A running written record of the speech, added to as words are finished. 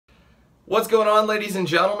What's going on, ladies and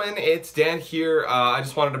gentlemen? It's Dan here. I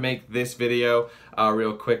just wanted to make this video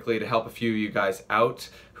real quickly to help a few of you guys out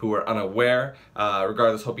who are unaware.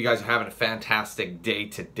 Regardless, hope you guys are having a fantastic day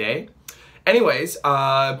today. Anyways,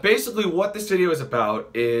 basically what this video is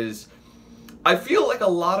about is I feel like a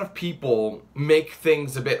lot of people make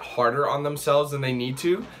things a bit harder on themselves than they need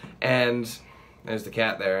to, and there's the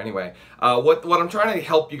cat there. Anyway, what I'm trying to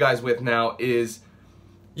help you guys with now is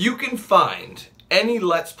you can find any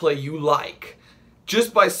Let's Play you like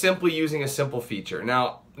just by simply using a simple feature.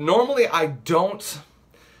 Now, normally I don't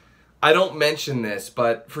mention this,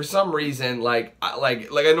 but for some reason, I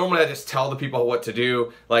normally just tell the people what to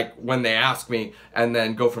do, like when they ask me, and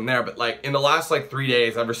then go from there. But like in the last 3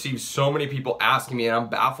 days, I've received so many people asking me, and I'm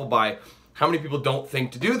baffled by how many people don't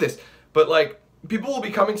think to do this. But like, people will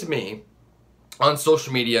be coming to me on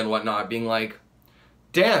social media and whatnot, being like,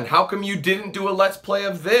 Dan, how come you didn't do a Let's Play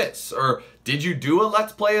of this? Or did you do a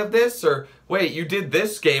Let's Play of this? Or wait, you did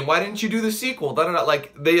this game, why didn't you do the sequel? Da, da, da.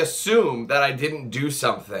 Like, they assume that I didn't do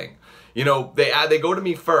something. You know, they go to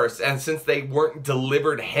me first, and since they weren't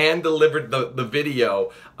hand-delivered the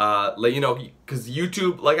video, you know, because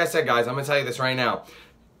YouTube, like I said, guys, I'm gonna tell you this right now.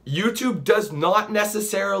 YouTube does not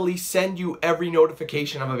necessarily send you every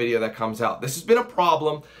notification of a video that comes out. This has been a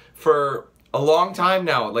problem for a long time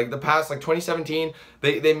now, like the past, 2017,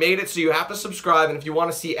 they made it so you have to subscribe, and if you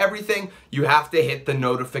want to see everything, you have to hit the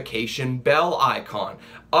notification bell icon.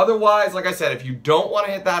 Otherwise, like I said, if you don't want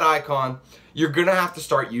to hit that icon, you're gonna have to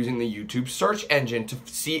start using the YouTube search engine to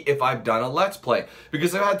see if I've done a Let's Play.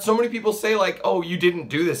 Because I've had so many people say like, oh, you didn't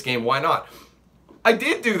do this game, why not? I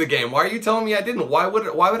did do the game. Why are you telling me I didn't? Why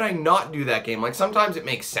would I not do that game? Like, sometimes it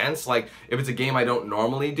makes sense, like if it's a game I don't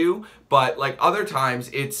normally do, but like other times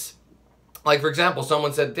it's like, for example,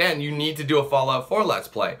 someone said, Dan, you need to do a Fallout 4 Let's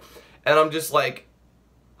Play. And I'm just like,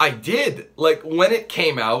 I did. Like, when it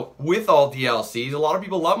came out with all DLCs, a lot of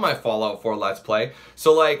people love my Fallout 4 Let's Play.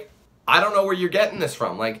 So, like, I don't know where you're getting this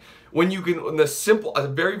from. Like, when you can, a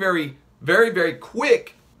very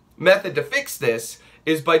quick method to fix this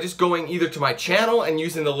is by just going either to my channel and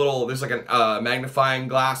using the little, there's like a magnifying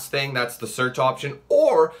glass thing, that's the search option,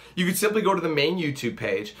 or you could simply go to the main YouTube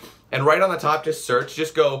page, and right on the top, just search,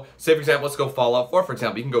 just go, say for example, let's go Fallout 4 for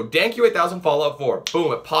example. You can go DanQ8000 Fallout 4,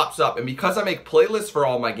 boom, it pops up. And because I make playlists for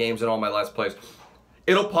all my games and all my Let's Plays,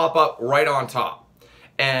 it'll pop up right on top.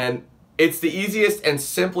 And it's the easiest and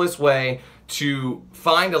simplest way to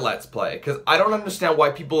find a Let's Play, because I don't understand why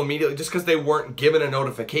people immediately, just because they weren't given a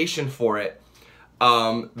notification for it,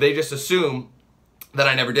 they just assume that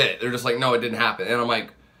I never did it. They're just like, no, it didn't happen. And I'm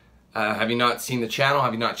like, have you not seen the channel?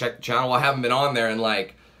 Have you not checked the channel? Well, I haven't been on there in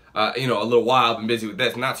you know, a little while. I've been busy with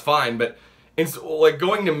this, and that's fine, but it's like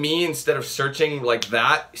going to me instead of searching like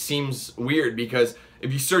that seems weird, because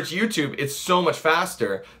if you search YouTube, it's so much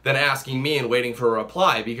faster than asking me and waiting for a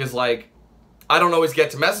reply, because like, I don't always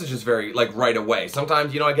get to messages very, right away.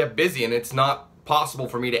 Sometimes, you know, I get busy and it's not possible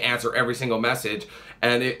for me to answer every single message,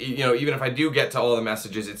 and you know, even if I do get to all the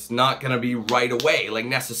messages, it's not gonna be right away,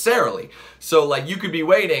 necessarily. So like, you could be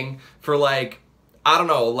waiting for I don't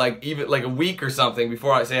know, even a week or something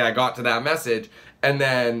before I say I got to that message, and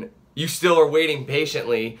then you still are waiting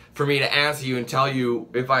patiently for me to answer you and tell you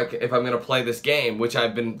if I'm gonna play this game, which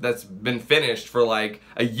that's been finished for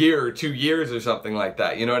a year or 2 years or something like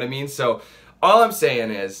that. You know what I mean? So all I'm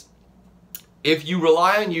saying is, if you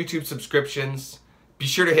rely on YouTube subscriptions, be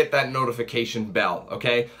sure to hit that notification bell,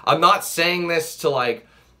 okay? I'm not saying this to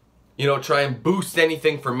you know, try and boost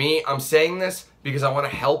anything for me. I'm saying this because I want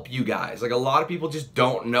to help you guys. Like, a lot of people just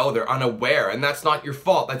don't know, they're unaware, and that's not your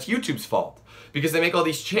fault, that's YouTube's fault. Because they make all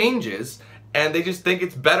these changes and they just think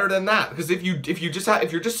it's better than that. Because if you're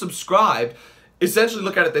just subscribed, essentially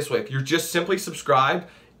look at it this way, if you're just simply subscribed,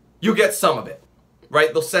 you get some of it,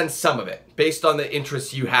 right? They'll send some of it based on the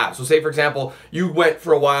interests you have. So say for example, you went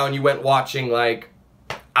for a while and you went watching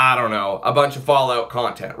I don't know, a bunch of Fallout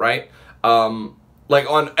content, right?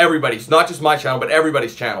 On everybody's, not just my channel, but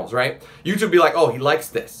everybody's channels, right? YouTube be like, oh, he likes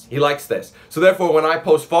this, he likes this. So therefore, when I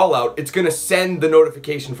post Fallout, it's gonna send the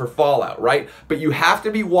notification for Fallout, right? But you have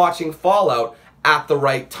to be watching Fallout at the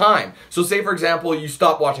right time. So say, for example, you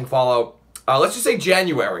stop watching Fallout, let's just say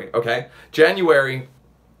January, okay? January,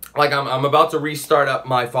 I'm about to restart up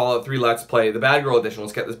my Fallout 3 Let's Play, the Bad Girl Edition.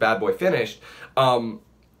 Let's get this bad boy finished. And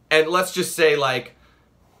let's just say,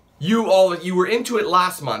 you were into it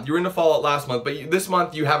last month, you were into Fallout last month, but this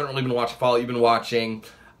month you haven't really been watching Fallout, you've been watching,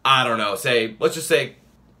 I don't know, let's just say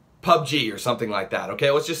PUBG or something like that,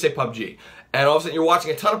 okay? Let's just say PUBG. And all of a sudden you're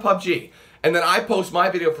watching a ton of PUBG, and then I post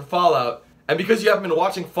my video for Fallout, and because you haven't been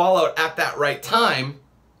watching Fallout at that right time,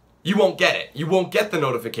 you won't get it. You won't get the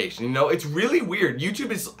notification, you know? It's really weird.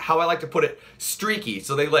 YouTube is, how I like to put it, streaky.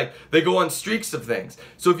 So they go on streaks of things.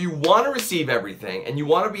 So if you want to receive everything and you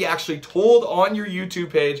want to be actually told on your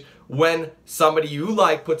YouTube page when somebody you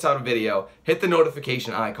like puts out a video, hit the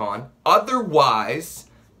notification icon. Otherwise,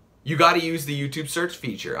 you got to use the YouTube search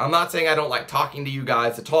feature. I'm not saying I don't like talking to you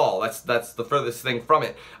guys at all. That's the furthest thing from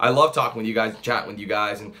it. I love talking with you guys, chatting with you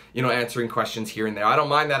guys, and, you know, answering questions here and there. I don't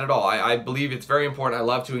mind that at all. I believe it's very important. I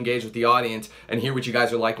love to engage with the audience and hear what you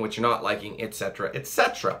guys are liking, what you're not liking, etc.,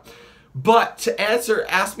 etc. But to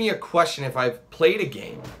ask me a question if I've played a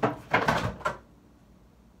game.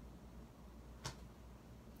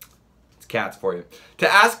 Cats for you. To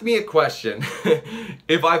ask me a question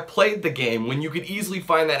if I've played the game when you could easily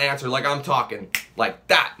find that answer, like I'm talking like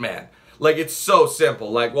that, man. Like it's so simple.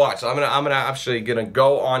 Like watch, I'm actually gonna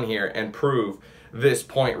go on here and prove this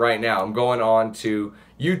point right now. I'm going on to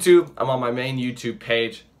YouTube. I'm on my main YouTube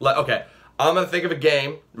page. Okay, I'm gonna think of a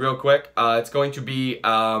game real quick. It's going to be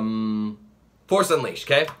Force Unleashed.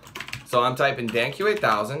 Okay, so I'm typing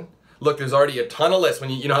DanQ8000. Look, there's already a ton of lists. When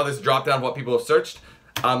you know how this drop down of what people have searched.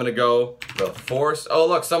 I'm gonna go the Force. Oh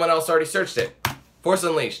look, someone else already searched it. Force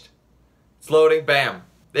Unleashed. It's loading. Bam.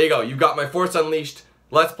 There you go. You've got my Force Unleashed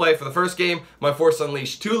Let's Play for the first game, my Force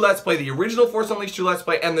Unleashed 2 Let's Play, the original Force Unleashed 2 Let's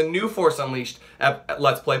Play, and the new Force Unleashed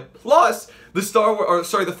Let's Play, plus the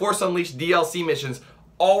the Force Unleashed DLC missions,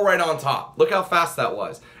 all right on top. Look how fast that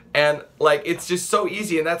was. And like, it's just so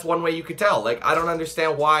easy, and that's one way you could tell. Like, I don't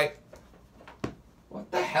understand why.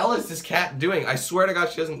 What the hell is this cat doing? I swear to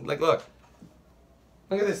God, she doesn't, like, look.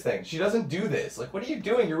 Look at this thing. She doesn't do this. Like, what are you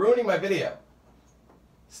doing? You're ruining my video.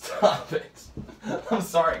 Stop it. I'm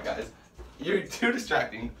sorry, guys. You're too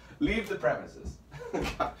distracting. Leave the premises.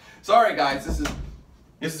 Sorry, guys.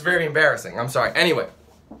 This is very embarrassing. I'm sorry. Anyway.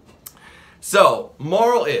 So,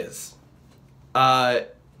 moral is, to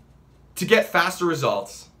get faster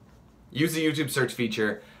results, use the YouTube search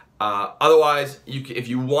feature. Otherwise, if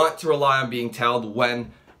you want to rely on being told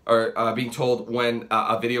when a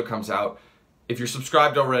video comes out, if you're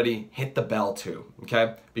subscribed already, hit the bell too,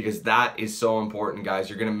 okay? Because that is so important, guys.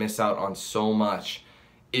 You're gonna miss out on so much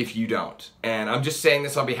if you don't. And I'm just saying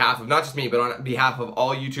this on behalf of, not just me, but on behalf of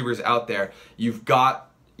all YouTubers out there. You've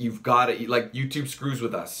got to, like, YouTube screws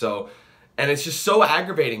with us. So, and it's just so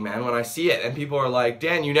aggravating, man, when I see it. And people are like,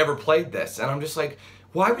 Dan, you never played this. And I'm just like,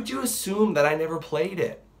 why would you assume that I never played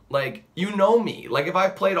it? Like, you know me. Like, if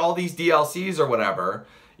I've played all these DLCs or whatever,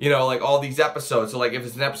 you know, like all these episodes. So like if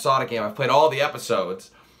it's an episodic game, I've played all the episodes.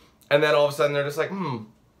 And then all of a sudden they're just like,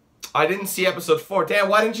 I didn't see episode 4. Damn,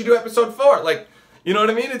 why didn't you do episode 4? Like, you know what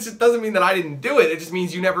I mean? It just doesn't mean that I didn't do it. It just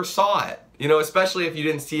means you never saw it. You know, especially if you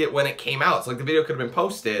didn't see it when it came out. So like the video could have been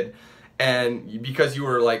posted, and because you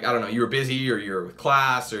were like, I don't know, you were busy, or you're with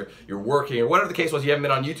class, or you're working, or whatever the case was, you haven't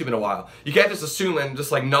been on YouTube in a while. You can't just assume and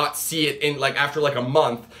just like not see it in like after like a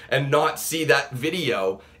month and not see that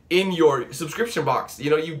video in your subscription box. You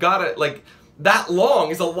know, you gotta, like, that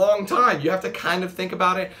long is a long time. You have to kind of think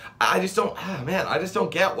about it. I just don't, man, I just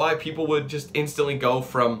don't get why people would just instantly go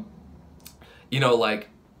from, you know, like,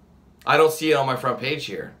 I don't see it on my front page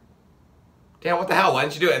here. Damn, what the hell? Why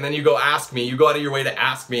didn't you do it? And then you go ask me. You go out of your way to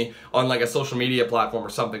ask me on like a social media platform or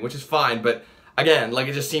something, which is fine. But again, like,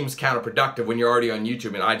 it just seems counterproductive when you're already on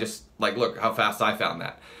YouTube. And I just, like, look how fast I found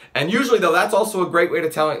that. And usually, though, that's also a great way to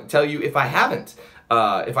tell you if I haven't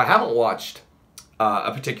watched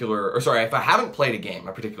a particular, or sorry, if I haven't played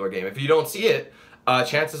a particular game. If you don't see it,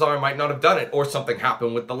 chances are I might not have done it, or something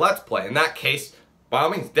happened with the Let's Play. In that case, by all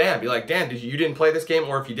means, Dan, be like, Dan, you didn't play this game,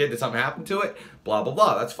 or if you did something happen to it? Blah, blah,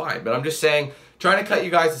 blah. That's fine. But I'm just saying, trying to cut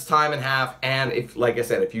you guys' time in half, and if, like I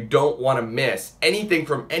said, if you don't want to miss anything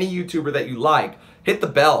from any YouTuber that you like, hit the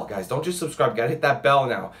bell, guys. Don't just subscribe. You gotta hit that bell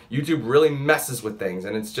now. YouTube really messes with things,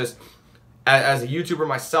 and it's just, as a YouTuber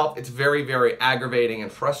myself, it's very, very aggravating and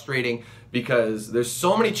frustrating because there's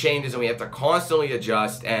so many changes and we have to constantly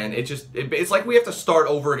adjust, and it's like we have to start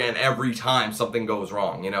over again every time something goes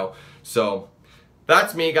wrong, you know? So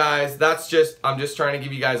that's me, guys. I'm just trying to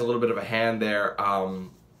give you guys a little bit of a hand there.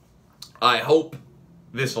 I hope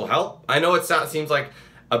this will help. I know it seems like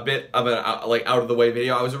a bit of an like out of the way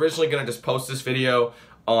video. I was originally gonna just post this video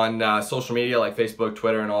on social media like Facebook,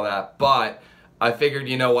 Twitter, and all that, but I figured,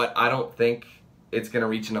 you know what, I don't think it's going to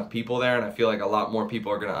reach enough people there, and I feel like a lot more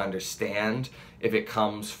people are going to understand if it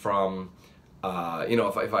comes from, you know,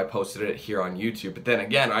 if I posted it here on YouTube. But then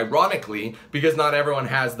again, ironically, because not everyone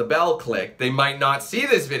has the bell clicked, they might not see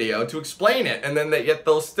this video to explain it, and then yet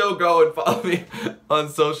they'll still go and follow me on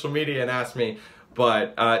social media and ask me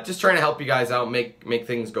But just trying to help you guys out, make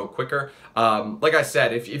things go quicker. Like I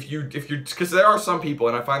said, if you because there are some people,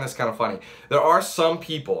 and I find this kind of funny, there are some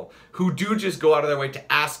people who do just go out of their way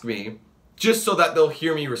to ask me just so that they'll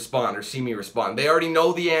hear me respond or see me respond. They already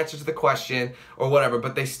know the answer to the question or whatever,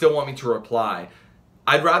 but they still want me to reply.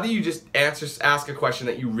 I'd rather you just ask a question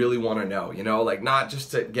that you really want to know, you know, like not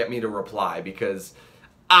just to get me to reply, because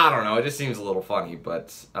I don't know, it just seems a little funny.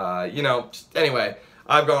 But you know, anyway,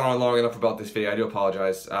 I've gone on long enough about this video. I do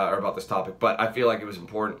apologize or about this topic, but I feel like it was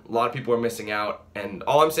important. A lot of people are missing out, and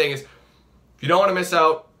all I'm saying is, if you don't want to miss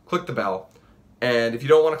out, click the bell. And if you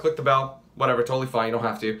don't want to click the bell, whatever, totally fine, you don't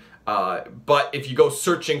have to. But if you go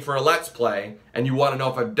searching for a Let's Play and you want to know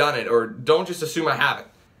if I've done it, or don't just assume I haven't,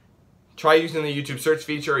 try using the YouTube search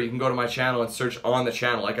feature, or you can go to my channel and search on the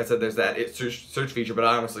channel. Like I said, there's that search feature, but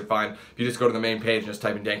I honestly find if you just go to the main page and just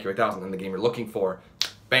type in DanQ8000 and the game you're looking for,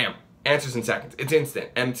 bam, answers in seconds. It's instant.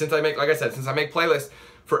 And since I make, like I said, since I make playlists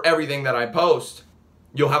for everything that I post,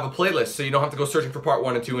 you'll have a playlist, so you don't have to go searching for part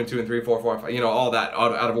 1 and 2 and 2 and 3, 4, 4, 5, you know, all that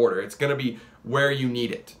out of order. It's going to be where you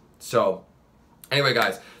need it. So anyway,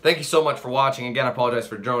 guys, thank you so much for watching. Again, I apologize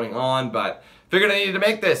for droning on, but figured I needed to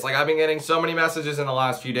make this. Like, I've been getting so many messages in the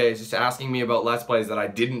last few days just asking me about Let's Plays that I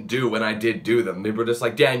didn't do when I did do them. They were just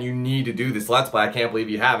like, Dan, you need to do this Let's Play. I can't believe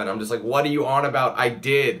you haven't. I'm just like, what are you on about? I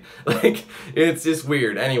did. Like, it's just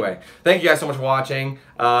weird. Anyway, thank you guys so much for watching.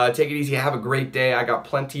 Take it easy. Have a great day. I got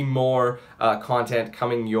plenty more content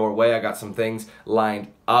coming your way. I got some things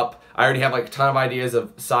lined up. I already have like a ton of ideas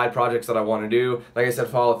of side projects that I want to do. Like I said,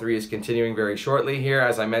 Fallout 3 is continuing very shortly here.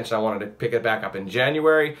 As I mentioned, I wanted to pick it back up in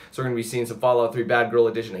January. So we're going to be seeing some Fallout 3 Bad Girl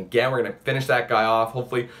Edition again. We're going to finish that guy off,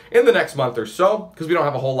 hopefully, in the next month or so, because we don't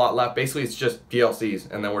have a whole lot left. Basically, it's just DLCs,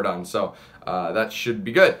 and then we're done. So that should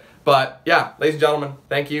be good. But yeah, ladies and gentlemen,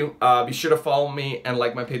 thank you. Be sure to follow me and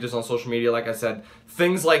like my pages on social media. Like I said,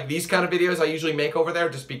 things like these kind of videos I usually make over there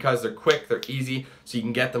just because they're quick, they're easy, so you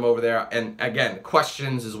can get them over there. And again,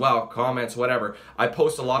 questions as well, comments, whatever. I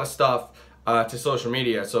post a lot of stuff to social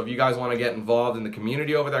media, so if you guys want to get involved in the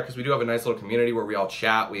community over there, because we do have a nice little community where we all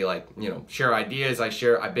chat, we like, you know, share ideas, I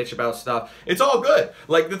bitch about stuff. It's all good.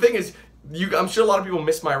 Like, the thing is, I'm sure a lot of people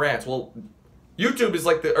miss my rants. Well, YouTube is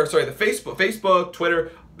like the Facebook,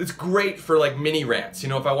 Twitter, it's great for like mini rants. You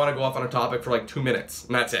know, if I want to go off on a topic for like 2 minutes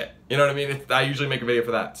and that's it. You know what I mean? I usually make a video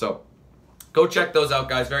for that. So go check those out,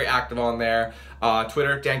 guys. Very active on there.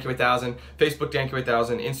 Twitter, DanQ8000. Facebook,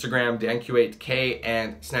 DanQ8000. Instagram, DanQ8K.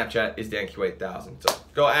 And Snapchat is DanQ8000. So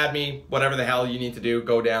go add me, whatever the hell you need to do.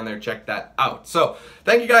 Go down there, check that out. So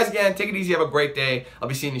thank you guys again. Take it easy. Have a great day. I'll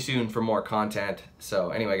be seeing you soon for more content. So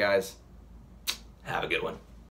anyway, guys, have a good one.